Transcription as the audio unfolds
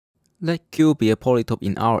Let Q be a polytope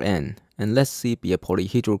in Rn, and let C be a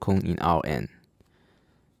polyhedral cone in Rn.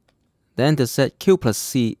 Then the set Q plus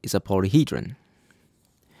C is a polyhedron.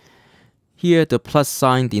 Here the plus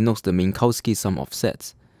sign denotes the Minkowski sum of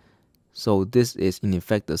sets. So this is in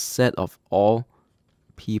effect the set of all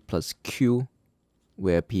P plus Q,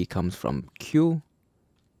 where P comes from Q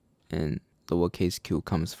and lowercase q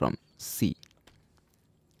comes from C.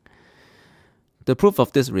 The proof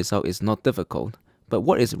of this result is not difficult, but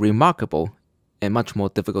what is remarkable and much more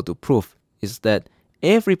difficult to prove is that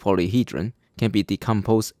every polyhedron can be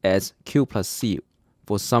decomposed as Q plus C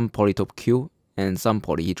for some polytope Q and some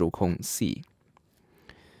polyhedral cone C.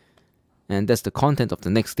 And that's the content of the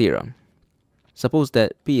next theorem. Suppose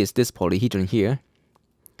that P is this polyhedron here,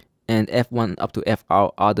 and F1 up to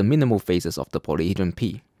Fr are the minimal faces of the polyhedron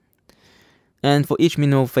P. And for each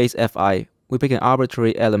minimal face Fi, we pick an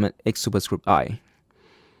arbitrary element x superscript I.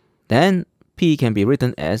 Then P can be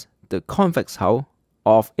written as the convex hull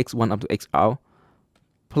of x1 up to xr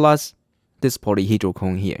plus this polyhedral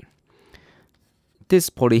cone here. This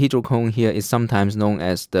polyhedral cone here is sometimes known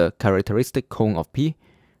as the characteristic cone of P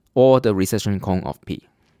or the recession cone of P.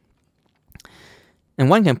 And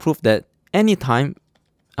one can prove that any time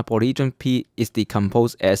a polyhedron P is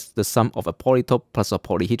decomposed as the sum of a polytope plus a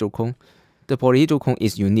polyhedral cone, the polyhedral cone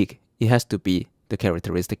is unique. It has to be the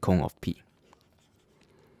characteristic cone of P.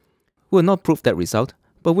 We will not prove that result,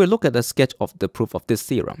 but we'll look at a sketch of the proof of this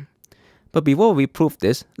theorem. But before we prove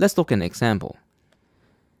this, let's look at an example.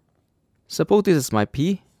 Suppose this is my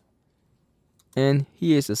P, and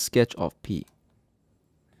here is a sketch of P.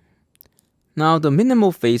 Now the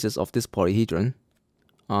minimal faces of this polyhedron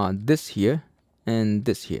are this here and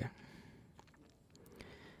this here.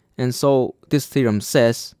 And so this theorem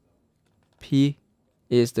says P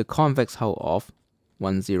is the convex hull of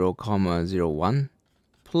 10, 01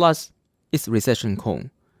 plus its recession cone,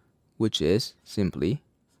 which is simply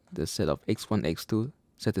the set of x1, x2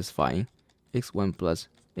 satisfying x1 plus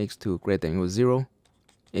x2 greater than or equal to 0,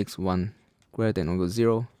 x1 greater than or equal to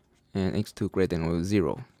 0, and x2 greater than or equal to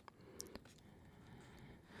 0.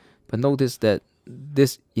 But notice that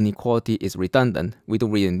this inequality is redundant. We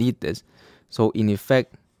don't really need this. So in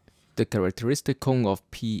effect, the characteristic cone of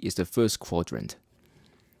P is the first quadrant.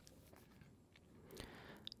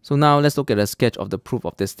 So now let's look at a sketch of the proof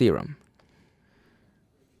of this theorem.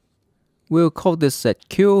 We'll call this set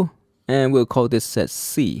Q and we'll call this set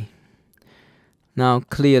C. Now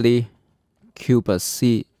clearly Q plus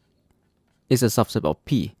C is a subset of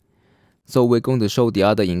P. So we're going to show the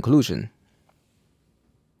other inclusion.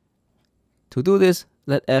 To do this,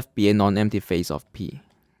 let F be a non-empty face of P.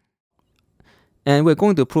 And we're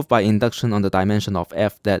going to prove by induction on the dimension of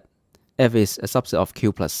F that F is a subset of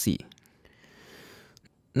Q plus C.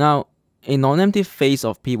 Now, a non-empty face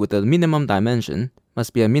of P with a minimum dimension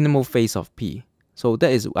must be a minimal face of P. So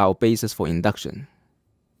that is our basis for induction.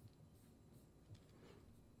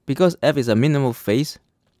 Because F is a minimal face,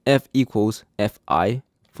 F equals Fi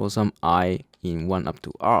for some I in 1 up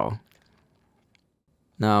to R.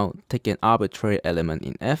 Now take an arbitrary element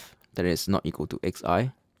in F that is not equal to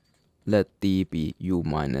xi. Let D be U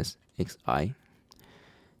minus xi.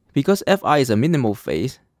 Because Fi is a minimal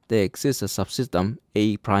face, there exists a subsystem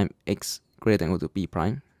A prime x greater than or equal to B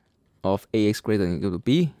prime of Ax greater than or equal to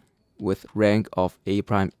B with rank of A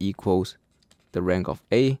prime equals the rank of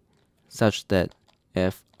A, such that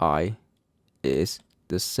Fi is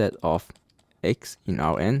the set of x in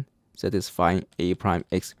Rn satisfying A prime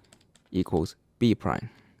x equals B prime.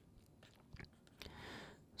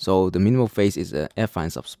 So the minimal face is a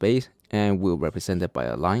affine subspace and we'll represent it by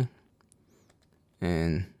a line.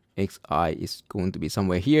 And xi is going to be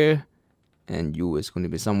somewhere here, and u is going to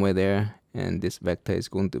be somewhere there, and this vector is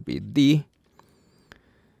going to be d.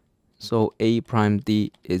 So A prime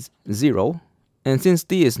d is 0. And since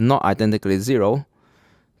d is not identically 0,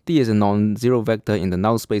 d is a non-zero vector in the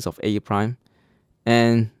null space of A prime.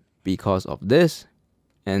 And because of this,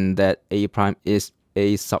 and that A prime is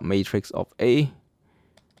a submatrix of A,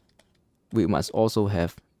 we must also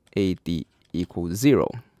have AD equals 0.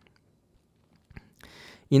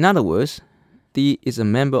 In other words, D is a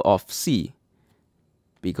member of C,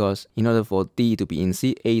 because in order for D to be in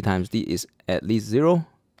C, A times D is at least 0,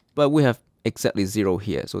 but we have exactly 0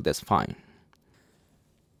 here, so that's fine.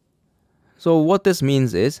 So what this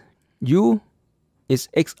means is U is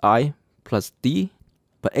xi plus D,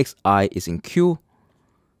 but xi is in Q,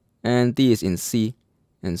 and D is in C,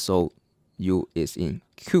 and so U is in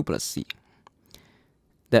Q plus C.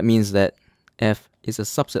 That means that F is a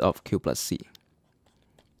subset of Q plus C.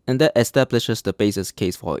 And that establishes the basis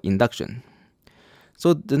case for induction.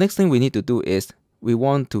 So the next thing we need to do is we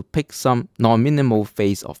want to pick some non-minimal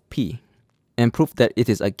phase of P and prove that it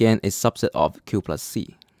is again a subset of Q plus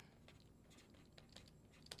C.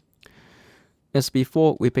 As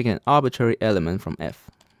before, we pick an arbitrary element from F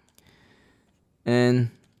and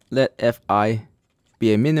let Fi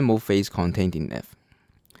be a minimal phase contained in F.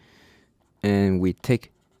 And we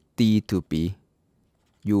take D to be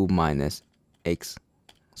U minus X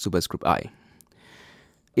superscript I.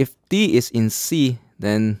 If D is in C,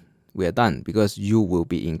 then we are done because U will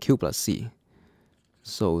be in Q plus C.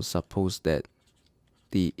 So suppose that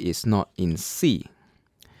D is not in C.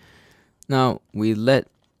 Now we let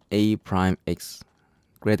A prime X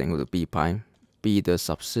greater than or equal to B prime be the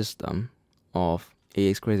subsystem of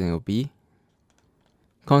AX greater than or equal to B,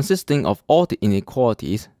 consisting of all the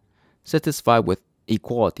inequalities satisfied with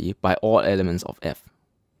equality by all elements of F.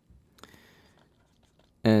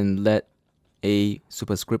 And let A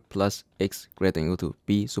superscript plus X greater than or equal to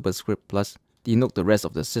B superscript plus denote the rest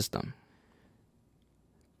of the system.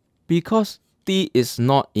 Because D is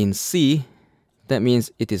not in C, that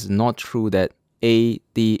means it is not true that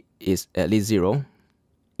AD is at least 0.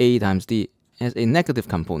 A times D has a negative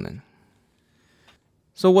component.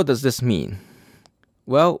 So what does this mean?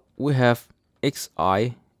 Well, we have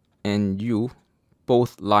Xi and U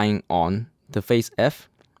both lying on the face F,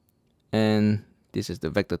 and this is the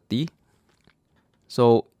vector D.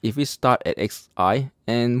 So if we start at Xi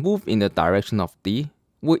and move in the direction of D,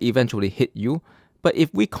 we'll eventually hit U. But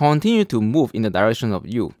if we continue to move in the direction of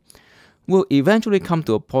U, we'll eventually come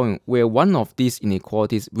to a point where one of these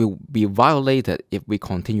inequalities will be violated if we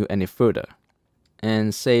continue any further.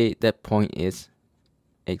 And say that point is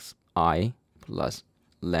Xi plus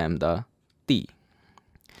lambda D.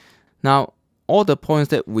 Now, all the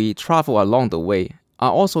points that we travel along the way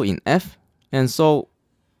are also in F, and so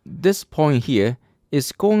this point here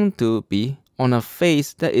is going to be on a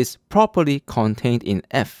phase that is properly contained in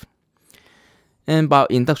F. And by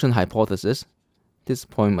induction hypothesis, this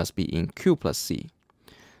point must be in Q plus C.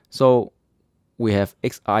 So we have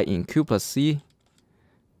Xi in Q plus C,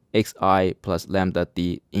 Xi plus lambda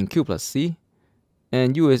D in Q plus C,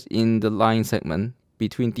 and U is in the line segment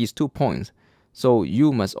between these 2 points. So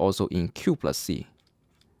U must also in Q plus C.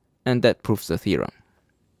 And that proves the theorem.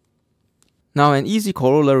 Now an easy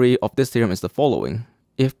corollary of this theorem is the following.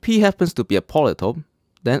 If P happens to be a polytope,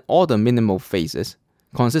 then all the minimal phases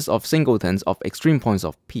consist of singletons of extreme points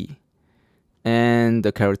of P. And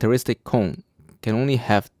the characteristic cone can only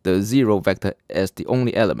have the 0 vector as the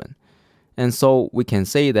only element. And so we can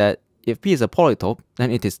say that if P is a polytope,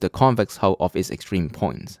 then it is the convex hull of its extreme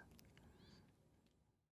points.